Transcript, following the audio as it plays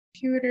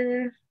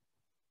computer.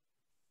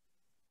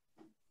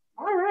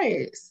 All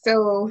right,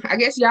 so I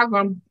guess y'all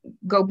gonna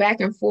go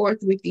back and forth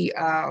with the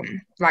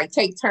like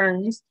take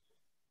turns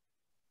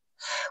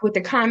with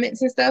the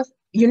comments and stuff.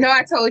 You know,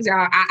 I told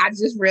y'all I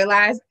just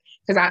realized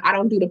because I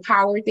don't do the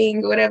power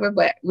thing or whatever,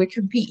 but we're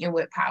competing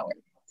with power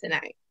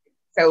tonight.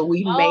 So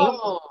we may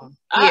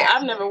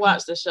I've never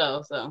watched the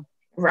show, so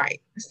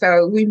right.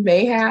 So we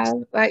may have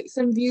like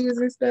some views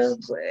and stuff,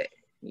 but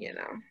you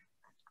know.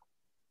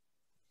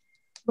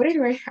 But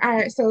anyway, all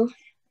right, so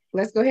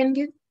let's go ahead and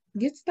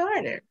get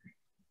started.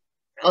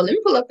 Oh, let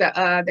me pull up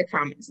the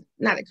comments.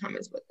 Not the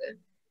comments, but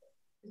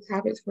the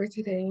topics for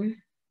today.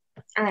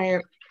 All right.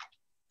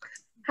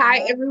 Hi,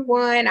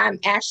 everyone. I'm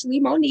Ashley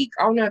Monique,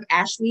 owner of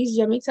Ashley's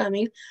Yummy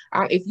Tummy.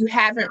 If you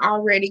haven't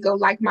already, go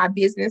like my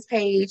business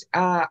page.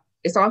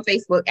 It's on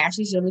Facebook,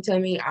 Ashley's Yummy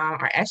Tummy,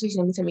 or Ashley's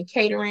Yummy Tummy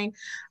Catering.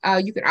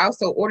 You can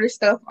also order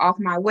stuff off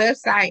my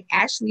website,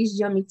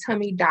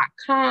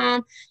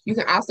 ashleysyummytummy.com. You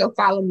can also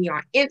follow me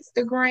on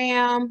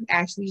Instagram,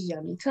 Ashley's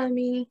Yummy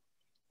Tummy,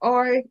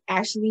 or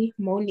Ashley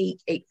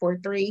Monique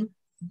 843,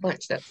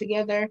 bunched up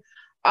together.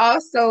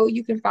 Also,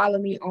 you can follow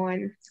me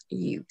on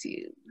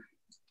YouTube,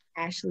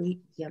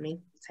 Ashley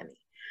Yummy Tummy.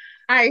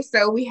 All right,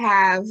 so we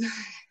have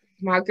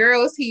my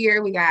girls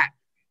here. We got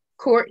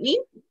Cortney,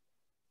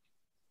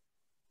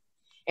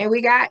 and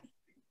we got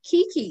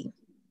Keke.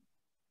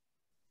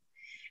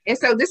 And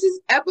so this is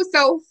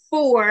episode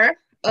 4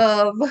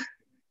 of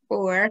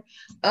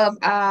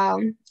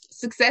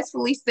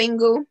Successfully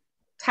Single.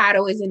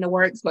 Title is in the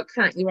works, but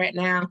currently right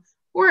now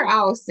we're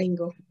all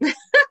single. But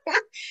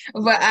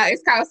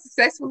it's called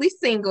Successfully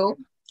Single,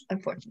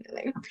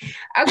 unfortunately.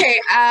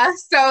 Okay,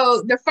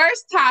 so the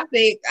first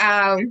topic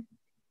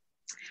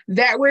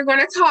that we're going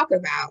to talk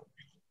about,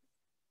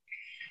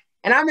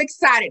 and I'm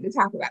excited to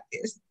talk about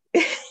this.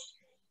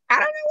 I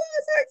don't know why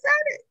I'm so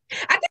excited.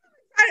 I think I'm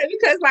excited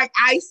because like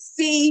I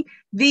see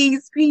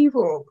these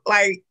people,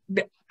 like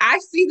I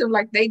see them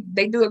like they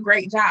do a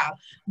great job.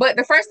 But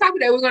the first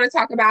topic that we're going to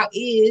talk about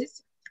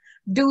is,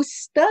 do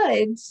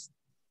studs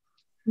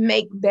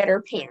make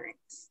better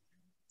parents?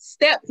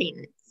 Step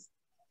parents.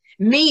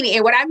 Meaning,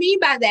 and what I mean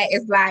by that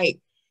is like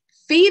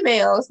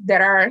females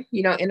that are,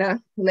 you know, in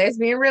a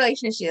lesbian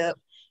relationship,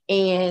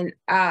 and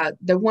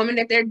the woman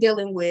that they're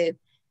dealing with,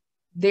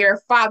 the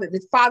father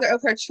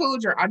of her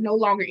children are no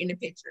longer in the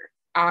picture,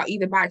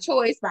 either by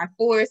choice, by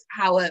force,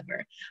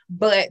 however.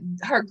 But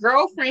her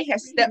girlfriend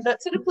has stepped up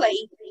to the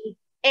plate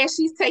and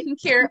she's taking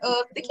care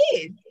of the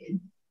kids.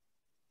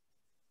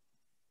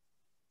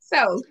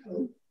 So,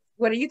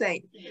 what do you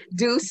think?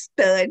 Do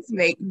studs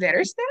make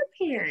better step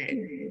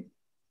parents?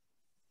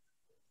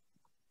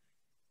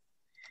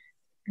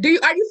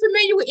 Are you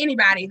familiar with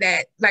anybody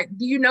that, like,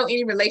 do you know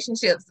any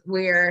relationships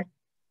where,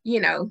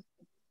 you know?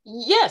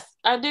 Yes,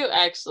 I do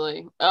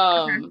actually.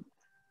 But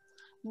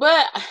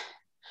I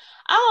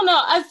don't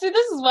know. I see,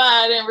 this is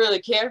why I didn't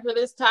really care for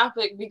this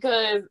topic,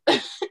 because I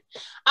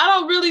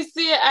don't really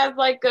see it as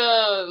like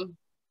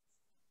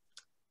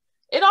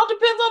it all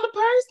depends on the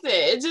person.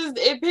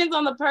 It depends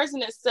on the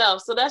person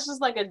itself. So that's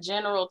just like a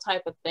general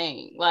type of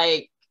thing.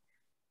 Like,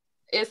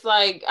 it's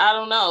like, I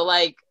don't know,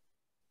 like.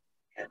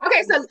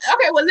 Okay,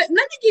 well, let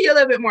me give you a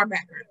little bit more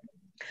background.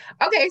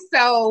 Okay,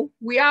 so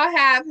we all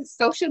have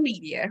social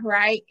media,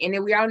 right? And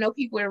then we all know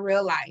people in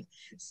real life.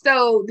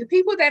 So the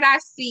people that I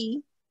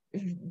see,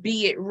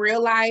 be it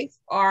real life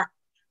or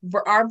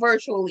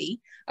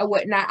virtually or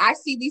whatnot, I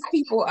see these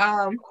people,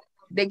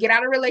 they get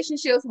out of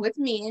relationships with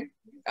men,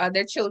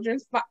 their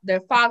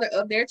father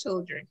of their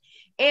children.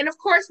 And of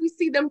course, we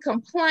see them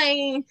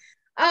complain,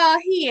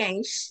 he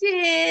ain't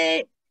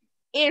shit.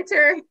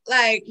 Enter,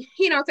 like,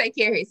 he don't take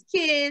care of his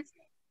kids.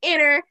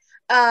 Enter,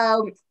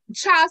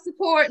 child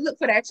support, look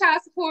for that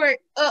child support,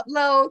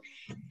 upload.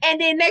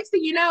 And then next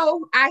thing you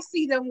know, I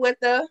see them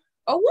with a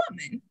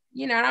woman,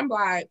 you know, and I'm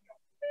like,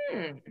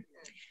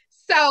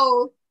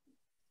 So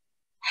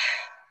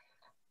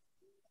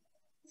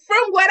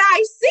from what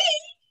I see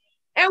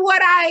and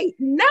what I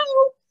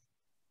know,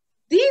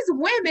 these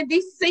women,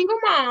 these single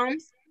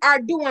moms, are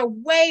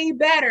doing way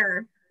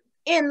better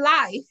in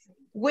life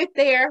with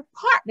their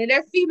partner,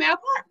 their female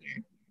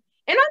partner.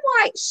 And I'm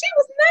like, she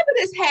was never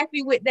this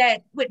happy with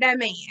that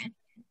man. He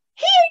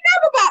ain't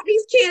never bought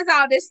these kids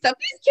all this stuff.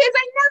 These kids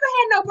ain't never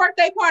had no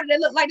birthday party that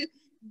looked like this.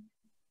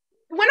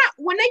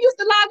 When they used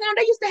to log on,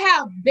 they used to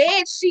have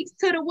bed sheets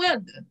to the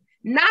window.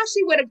 Now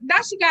she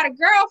got a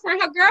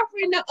girlfriend. Her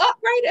girlfriend done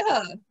upgraded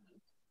her.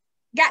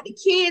 Got the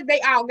kids,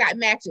 they all got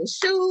matching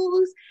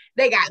shoes,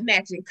 they got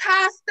matching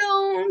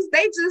costumes.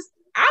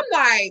 I'm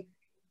like,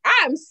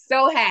 I'm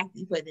so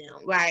happy for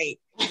them. Like,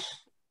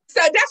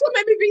 so that's what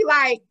made me be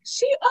like,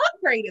 she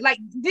upgraded. Like,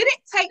 did it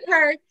take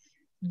her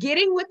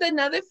getting with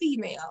another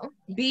female,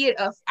 be it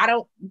a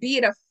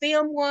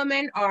film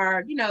woman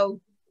or, you know,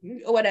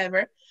 or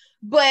whatever,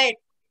 but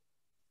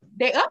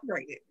they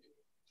upgraded.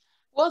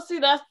 Well, see,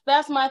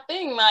 that's my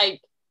thing.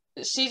 Like,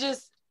 she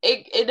just,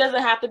 it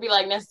doesn't have to be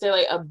like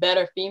necessarily a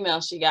better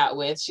female she got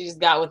with. She just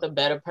got with a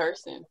better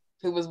person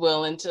who was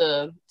willing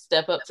to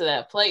step up to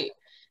that plate.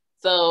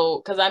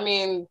 So, because I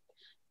mean,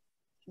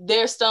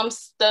 there's some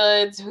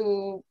studs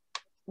who,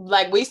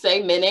 like we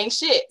say, men ain't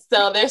shit.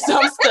 So there's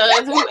some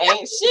studs who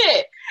ain't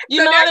shit.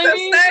 You know what I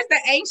mean? Studs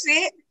that ain't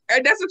shit.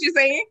 Or that's what you're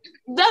saying?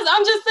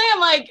 I'm just saying,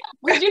 like,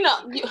 because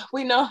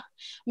we know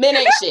men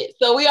ain't shit.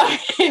 So we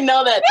already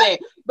know that thing.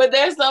 But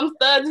there's some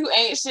studs who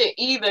ain't shit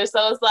either.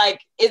 So it's like,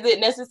 is it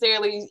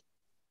necessarily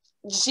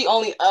she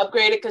only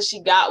upgraded because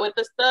she got with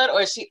the stud,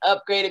 or she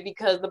upgraded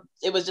because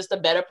it was just a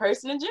better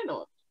person in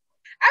general?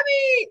 I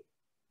mean,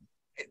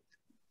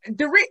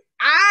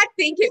 I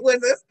think it was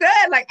a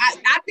stud. Like,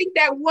 I think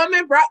that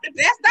woman brought the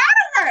best out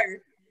of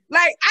her.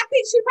 Like, I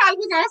think she probably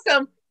was on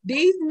some,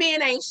 these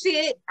men ain't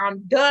shit. I'm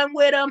done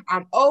with them.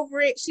 I'm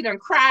over it. She done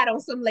cried on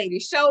some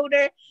lady's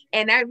shoulder.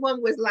 And that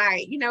woman was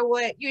like, you know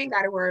what? You ain't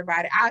got to worry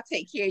about it. I'll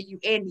take care of you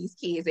and these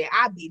kids. And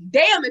I'll be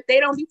damn if they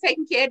don't be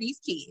taking care of these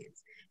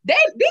kids.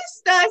 These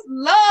studs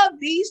love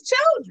these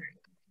children.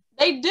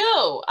 They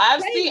do.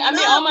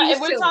 If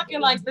we're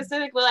talking like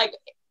specifically like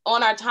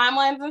on our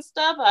timelines and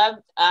stuff,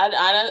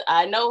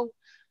 I know,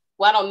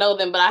 well, I don't know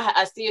them, but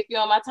I see a few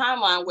on my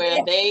timeline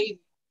where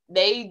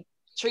they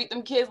treat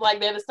them kids like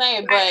they're the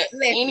same. But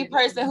any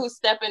person who's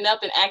stepping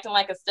up and acting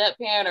like a step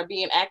parent or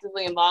being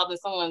actively involved in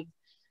someone's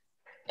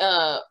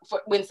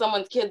when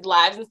someone's kids'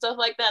 lives and stuff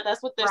like that,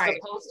 that's what they're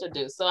supposed to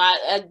do. So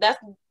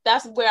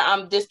that's where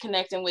I'm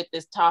disconnecting with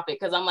this topic,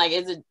 because I'm like,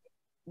 is it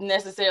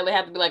necessarily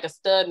have to be like a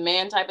stud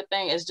man type of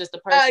thing? It's just a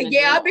person.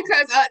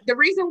 Because the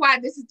reason why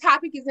this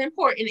topic is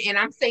important, and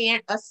I'm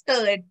saying a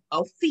stud,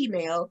 a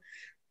female,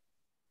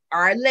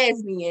 or a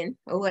lesbian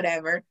or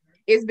whatever,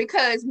 is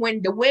because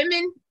when the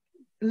women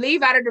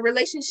leave out of the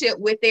relationship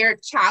with their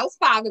child's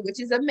father,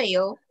 which is a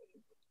male,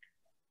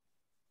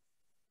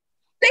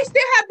 they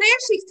still have their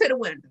sheets to the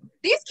window.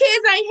 These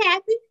kids ain't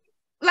happy.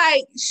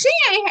 Like, she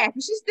ain't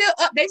happy. She's still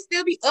up. They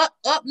still be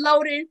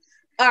uploading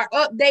or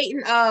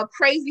updating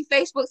crazy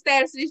Facebook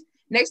statuses.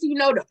 Next thing you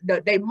know,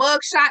 they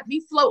mug shot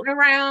be floating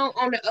around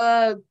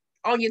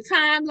on your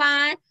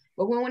timeline.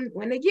 But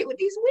when they get with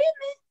these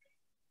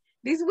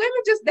women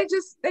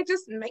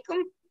just make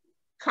them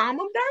calm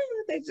them down.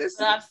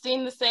 I've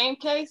seen the same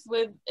case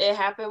with it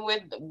happen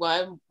with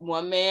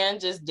one man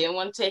just didn't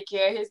want to take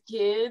care of his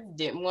kids,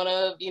 didn't want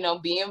to,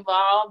 be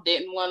involved,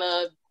 didn't want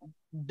to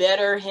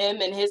better him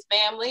and his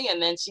family.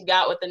 And then she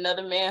got with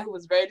another man who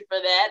was ready for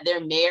that.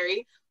 They're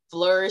married,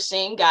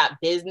 flourishing,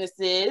 got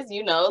businesses, so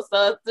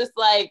it's just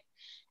like,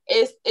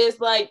 it's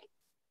like,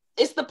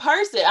 it's the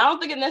person. I don't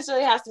think it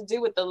necessarily has to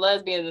do with the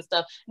lesbians and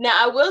stuff. Now,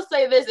 I will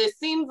say this, it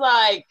seems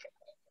like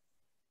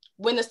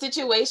when the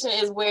situation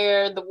is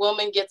where the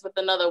woman gets with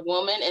another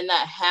woman and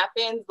that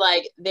happens,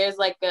 like there's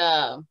like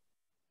an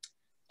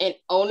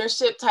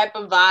ownership type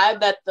of vibe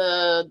that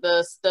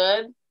the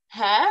stud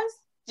has.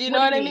 Do you know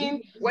what I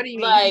mean? What do you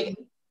mean? Like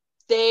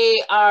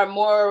they are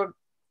more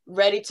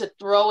ready to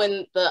throw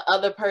in the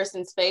other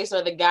person's face,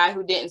 or the guy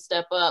who didn't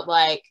step up,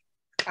 like,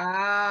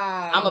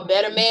 I'm a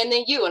better man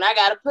than you and I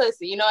got a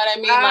pussy. You know what I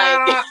mean?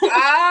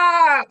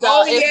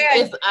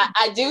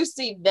 I do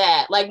see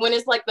that. Like when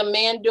it's like the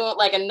man doing,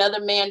 like another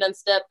man done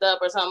stepped up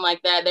or something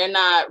like that, they're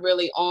not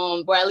really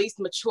on, or at least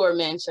mature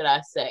men, should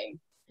I say.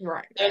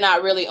 Right. They're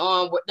not really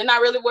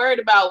worried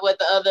about what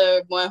the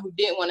other one who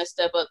didn't want to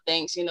step up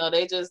thinks.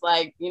 They just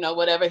like,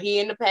 whatever, he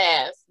in the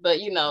past. But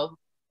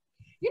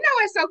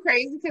it's so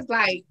crazy because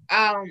like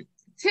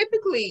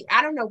typically,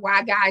 I don't know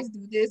why guys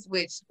do this,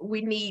 which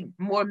we need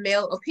more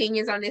male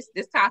opinions on this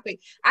topic.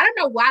 I don't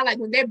know why, like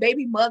when their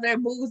baby mother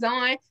moves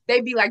on,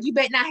 they be like, you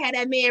better not have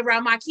that man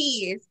around my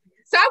kids.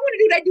 So I want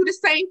to do the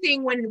same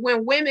thing when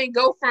women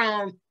go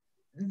from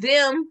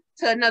them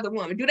to another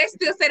woman. Do they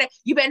still say that?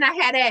 You better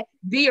not have that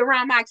be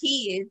around my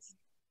kids.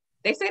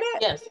 They say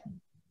that?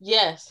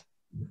 Yes.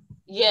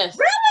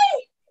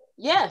 Really?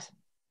 Yes.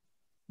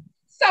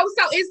 So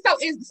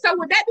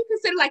would that be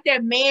considered like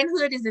their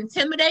manhood is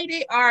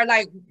intimidated, or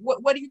like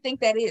what do you think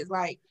that is?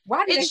 Like,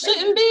 why do it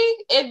shouldn't be?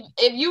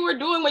 If you were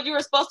doing what you were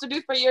supposed to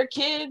do for your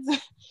kids,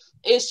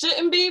 it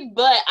shouldn't be.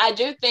 But I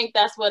do think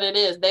that's what it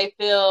is. They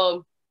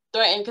feel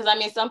threatened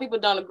because some people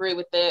don't agree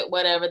with it.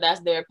 Whatever, that's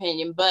their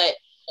opinion. But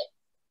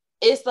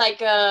it's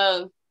like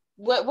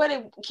what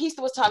Kesta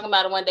was talking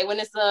about it one day when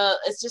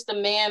it's just a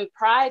man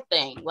pride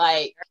thing.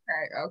 Like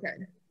okay,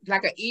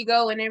 like an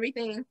ego and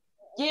everything.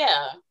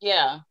 Yeah.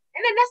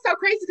 And then that's so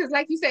crazy because,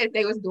 like you said, if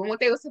they was doing what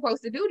they were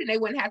supposed to do, then they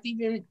wouldn't have to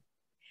even.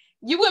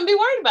 You wouldn't be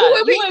worried about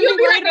it. You wouldn't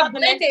be worried about the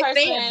next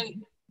person. Family.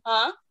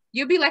 Huh?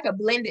 You'd be like a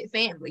blended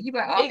family. You'd be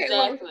like,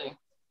 okay,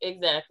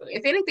 exactly.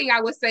 If anything,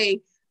 I would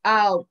say,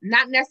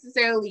 not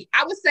necessarily.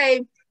 I would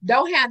say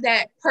don't have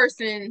that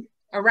person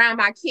around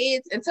my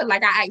kids until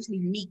like I actually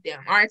meet them,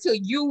 or until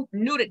you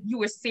knew that you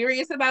were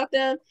serious about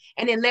them,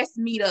 and then let's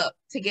meet up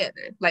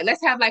together. Like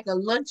let's have like a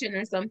luncheon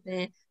or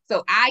something.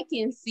 So I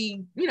can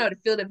see, to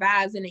feel the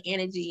vibes and the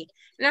energy.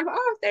 And I'm like,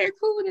 if they're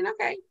cool, then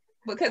okay.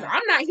 Because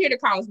I'm not here to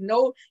cause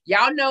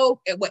y'all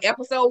know what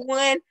episode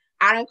 1,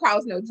 I don't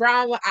cause no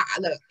drama.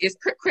 Look, it's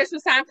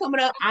Christmas time coming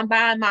up. I'm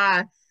buying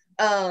my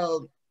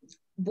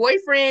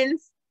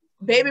boyfriend's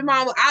baby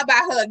mama. I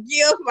buy her a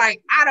gift.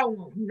 Like, I don't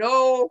want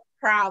no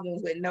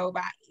problems with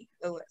nobody.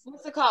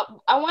 What's it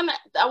called? I wanna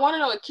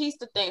know what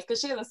Kesta thinks, because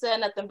she hasn't said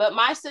nothing. But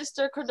my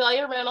sister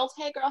Cordelia Reynolds,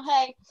 hey girl,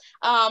 hey,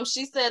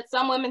 she said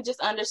some women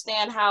just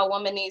understand how a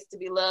woman needs to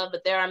be loved,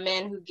 but there are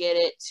men who get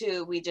it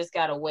too. We just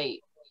gotta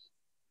wait.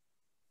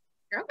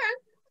 Okay.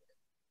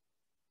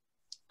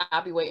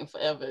 I'll be waiting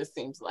forever, it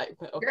seems like.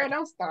 Okay. Girl,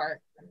 don't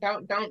start.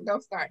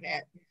 Don't start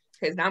that.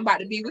 Because I'm about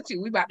to be with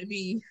you. We about to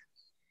be.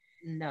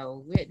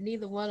 No,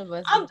 neither one of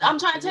us. I'm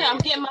trying to tell you, I'm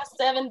getting my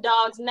 7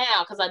 dogs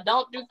now because I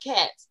don't do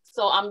cats.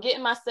 So I'm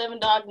getting my 7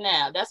 dogs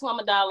now. That's what I'm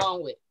gonna die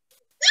along with.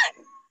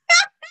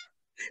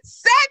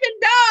 7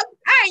 dogs?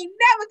 I ain't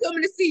never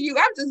coming to see you.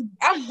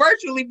 I'm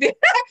virtually been.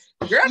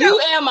 Girl,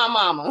 you and my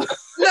mama. Look,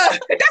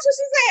 that's what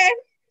she said.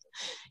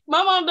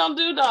 My mom don't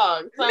do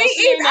dogs. So me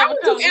either. I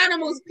don't do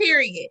animals,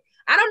 period.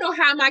 I don't know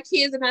how my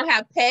kids are gonna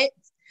have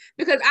pets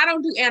because I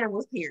don't do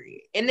animals,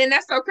 period. And then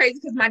that's so crazy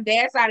because my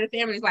dad's side of the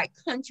family is like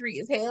country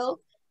as hell.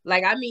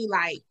 Like, I mean,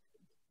 like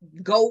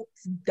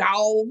goats,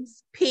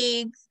 dogs,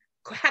 pigs,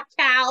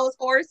 cows,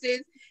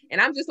 horses,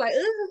 and I'm just like,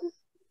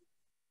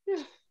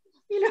 ugh.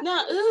 You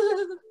know.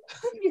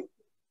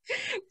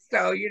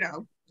 So, you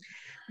know.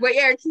 But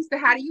yeah, Kesta,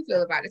 how do you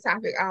feel about the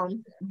topic?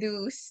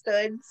 Do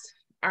studs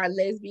or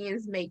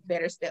lesbians make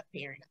better step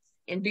parents?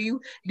 And do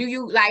you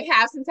like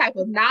have some type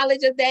of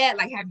knowledge of that?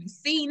 Like, have you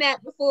seen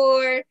that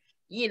before?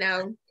 You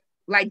know,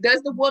 like,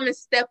 does the woman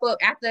step up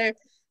after,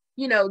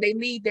 you know, they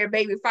leave their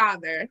baby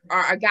father or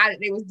a guy that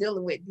they was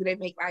dealing with? Do they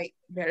make like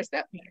better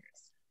step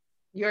parents?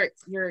 Your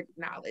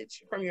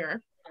knowledge from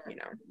your, you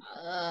know.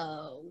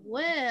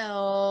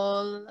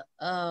 Well,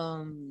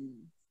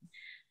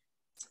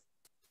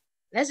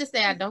 let's just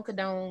say I don't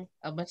condone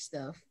a bunch of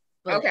stuff.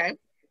 But, okay.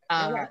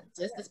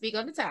 Just to speak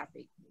on the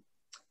topic.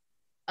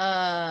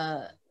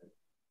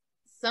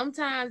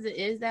 Sometimes it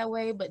is that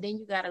way, but then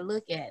you got to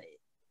look at it.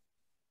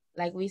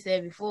 Like we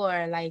said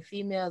before, like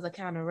females are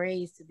kind of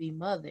raised to be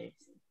mothers.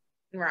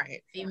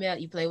 Right. Female,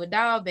 you play with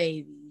doll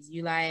babies.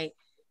 You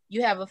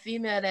have a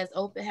female that's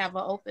have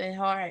an open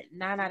heart,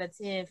 9 out of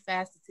 10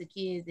 faster to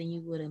kids than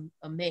you would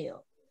a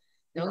male.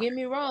 Don't get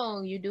me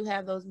wrong, you do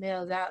have those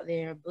males out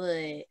there,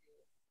 but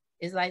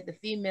it's like the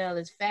female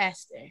is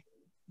faster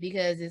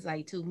because it's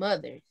like 2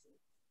 mothers.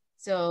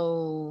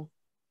 So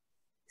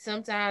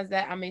sometimes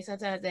that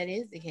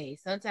is the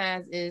case.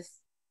 Sometimes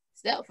it's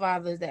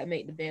stepfathers that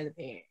make the better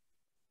parent.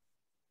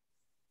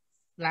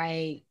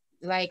 Like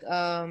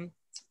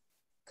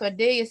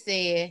Cordelia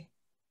said,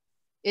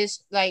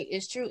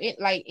 it's true.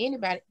 Like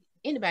anybody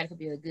could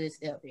be a good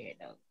step parent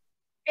though.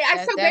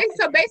 Yeah, so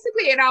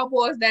basically it all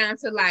boils down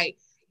to like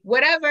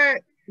whatever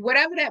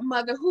that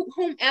mother,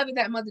 whomever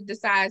that mother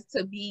decides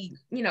to be,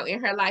 you know,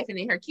 in her life and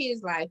in her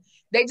kids' life,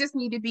 they just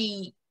need to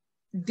be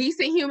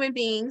decent human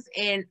beings.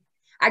 And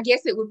I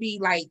guess it would be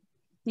like,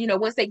 you know,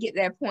 once they get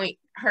to that point,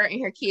 her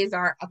and her kids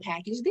are a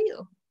package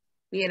deal,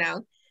 you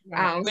know.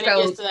 Right. When it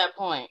gets to that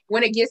point.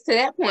 When it gets to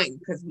that point,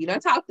 because we done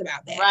talked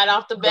about that. Right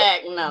off the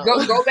bat, no.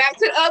 Go back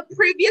to the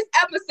previous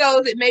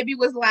episodes. It maybe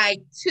was like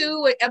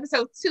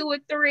episode 2 or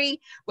 3,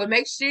 but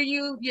make sure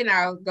you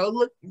know,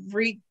 go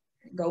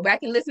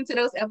back and listen to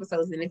those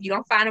episodes. And if you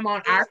don't find them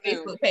on our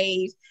Facebook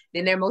page,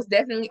 then they're most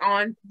definitely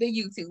on the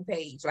YouTube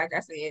page. Like I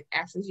said,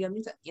 Ashley's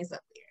Yummy is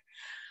up there.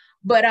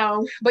 But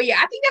yeah,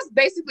 I think that's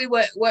basically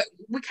what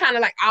we kind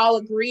of like all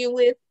agreeing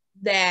with,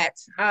 that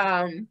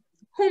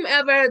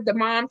whomever the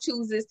mom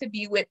chooses to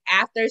be with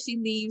after she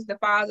leaves the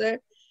father,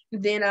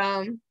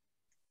 then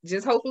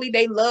just hopefully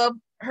they love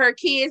her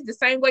kids the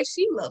same way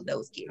she loved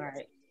those kids.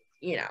 Right.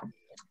 You know.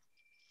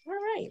 All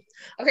right.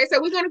 Okay,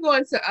 so we're gonna go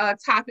into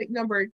topic number